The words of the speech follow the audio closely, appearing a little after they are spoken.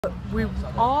We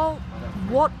are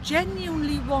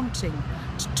genuinely wanting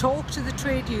to talk to the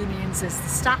trade unions as the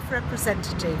staff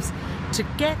representatives to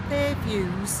get their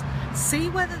views, see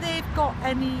whether they've got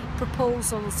any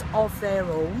proposals of their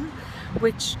own,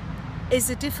 which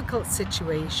is a difficult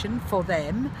situation for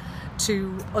them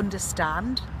to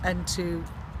understand and to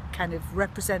kind of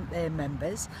represent their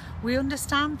members. We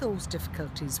understand those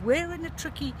difficulties. We're in a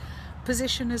tricky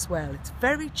position as well. It's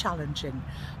very challenging,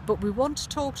 but we want to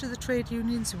talk to the trade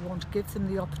unions. We want to give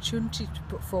them the opportunity to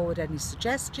put forward any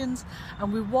suggestions,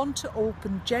 and we want to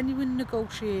open genuine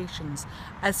negotiations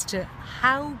as to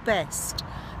how best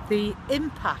the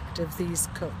impact of these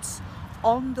cuts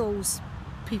on those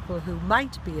people who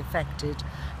might be affected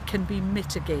can be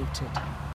mitigated.